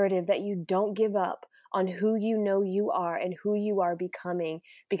imperative that you don't give up on who you know you are and who you are becoming,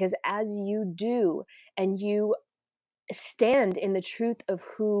 because as you do and you stand in the truth of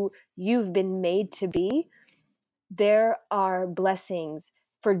who you've been made to be, there are blessings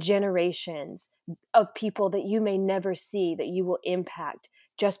for generations of people that you may never see that you will impact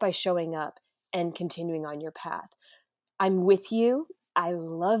just by showing up and continuing on your path. I'm with you. I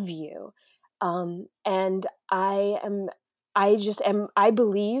love you. And I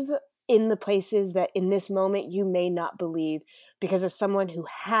believe in the places that in this moment you may not believe, because as someone who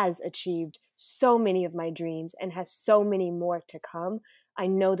has achieved so many of my dreams and has so many more to come, I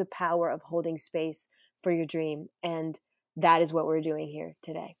know the power of holding space for your dream. And that is what we're doing here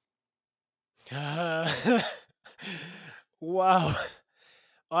today. Uh, wow.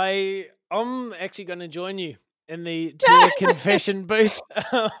 I'm actually going to join you in the tear confession booth.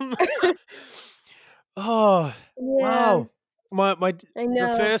 Um, oh, Yeah, wow. My I the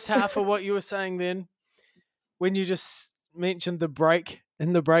know. first half of what you were saying then, when you just mentioned the break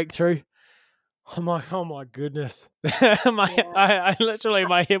and the breakthrough. Oh my goodness. Yeah, I literally,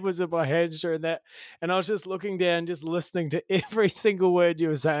 my head was in my hands during that, and I was just looking down, just listening to every single word you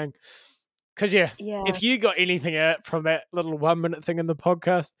were saying. Because yeah, yeah, if you got anything out from that little 1 minute thing in the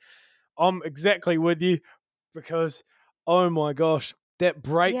podcast, I'm exactly with you, because oh my gosh, that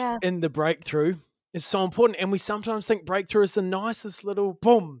break yeah. in the breakthrough is so important. And we sometimes think breakthrough is the nicest little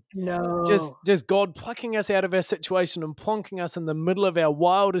boom, just No. just God plucking us out of our situation and plonking us in the middle of our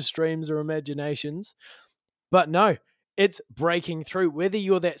wildest dreams or imaginations. But no, it's breaking through. Whether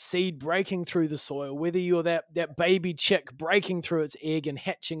you're that seed breaking through the soil, whether you're that baby chick breaking through its egg and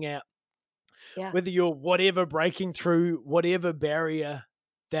hatching out, Yeah. whether you're whatever breaking through whatever barrier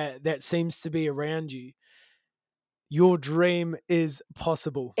that seems to be around you, your dream is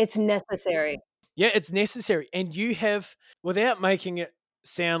possible. It's necessary. Yeah, it's necessary. And you have, without making it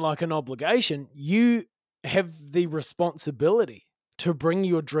sound like an obligation, you have the responsibility to bring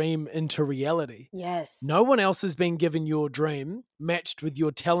your dream into reality. Yes. No one else has been given your dream matched with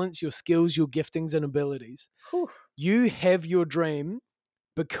your talents, your skills, your giftings, and abilities. Whew. You have your dream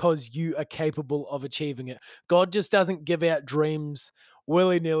because you are capable of achieving it. God just doesn't give out dreams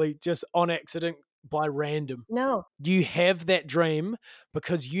willy nilly, just on accident by random. No. You have that dream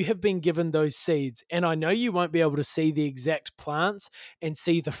because you have been given those seeds. And I know you won't be able to see the exact plants and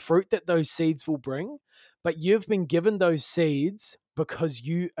see the fruit that those seeds will bring, but you've been given those seeds because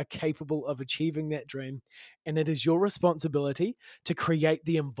you are capable of achieving that dream. And it is your responsibility to create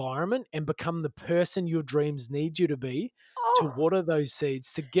the environment and become the person your dreams need you to be, to Oh, water those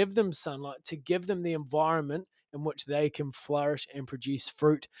seeds, to give them sunlight, to give them the environment in which they can flourish and produce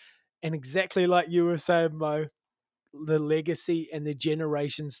fruit. And exactly like you were saying, Mo, the legacy and the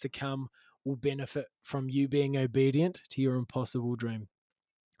generations to come will benefit from you being obedient to your impossible dream.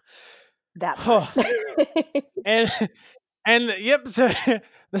 that part. Oh, and and yep, so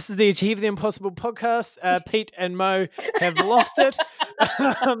this is the Achieve the Impossible podcast. Pete and Mo have lost it.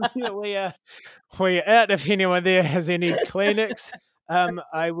 Yeah, we are out. If anyone there has any Kleenex,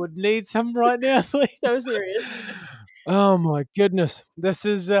 I would need some right now, please. So serious. Oh my goodness. This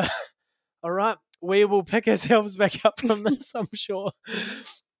is all right. We will pick ourselves back up from this, I'm sure.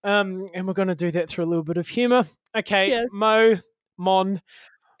 And we're gonna do that through a little bit of humor. Okay, Yes.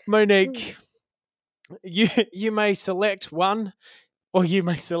 Monique, you may select one or you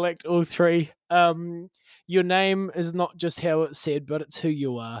may select all three. Your name is not just how it's said, but it's who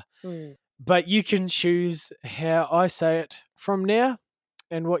you are. Mm, But you can choose how I say it from now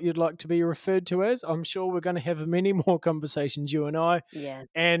and what you'd like to be referred to as. I'm sure we're going to have many more conversations, you and I. yeah.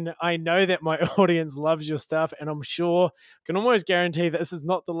 And I know that my audience loves your stuff. And I'm sure, can almost guarantee that this is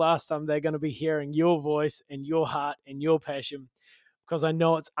not the last time they're going to be hearing your voice and your heart and your passion, because I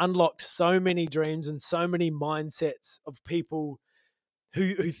know it's unlocked so many dreams and so many mindsets of people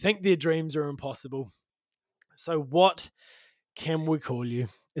who think their dreams are impossible. So, what can we call you?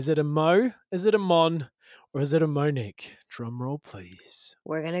 Is it a Mo? Is it a Mon? Or is it a Monique? Drum roll, please.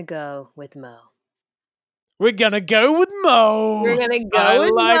 We're going to go with Mo. We're gonna go with We're Mo. going to I go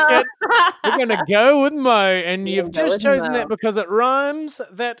with like Mo. it. We're gonna go with Mo, and We're you've going to go just with chosen that Mo. because it rhymes.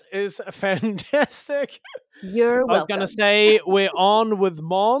 That is fantastic. You're I was gonna welcome. say we're on with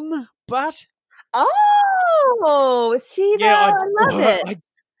Mon, but Oh, see yeah, that? I love it.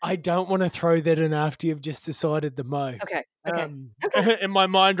 I don't want to throw that in after you've just decided the Mo. Okay. Okay. In my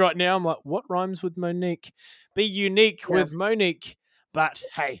mind right now, I'm like, what rhymes with Monique? Be unique Yeah, with Monique. But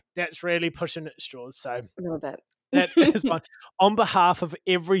hey, that's really pushing at straws. So a little bit. that is fun. On behalf of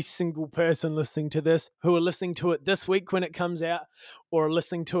every single person listening to this, who are listening to it this week when it comes out, or are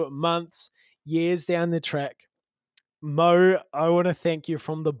listening to it months, years down the track, Mo, I want to thank you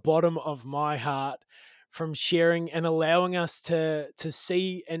from the bottom of my heart from sharing and allowing us to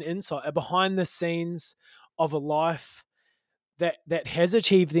see an insight, a behind the scenes of a life that has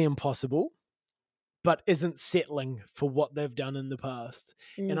achieved the impossible but isn't settling for what they've done in the past.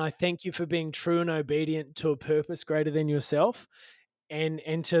 And Mm, I thank you for being true and obedient to a purpose greater than yourself, and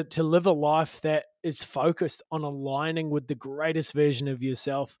to live a life that is focused on aligning with the greatest version of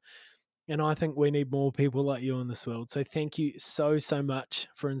yourself. And I think we need more people like you in this world. So thank you so, so much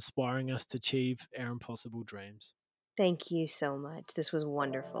for inspiring us to achieve our impossible dreams. Thank you so much. This was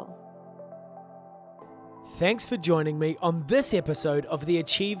wonderful. Thanks for joining me on this episode of the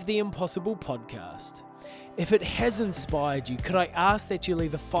Achieve the Impossible podcast. If it has inspired you, could I ask that you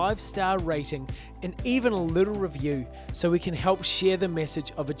leave a 5-star rating and even a little review so we can help share the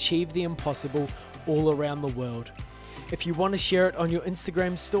message of Achieve the Impossible all around the world. If you want to share it on your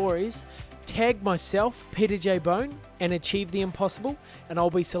Instagram stories, tag myself, Peter J. Bone, and Achieve the Impossible, and I'll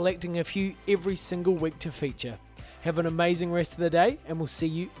be selecting a few every single week to feature. Have an amazing rest of the day, and we'll see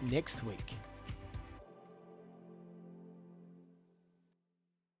you next week.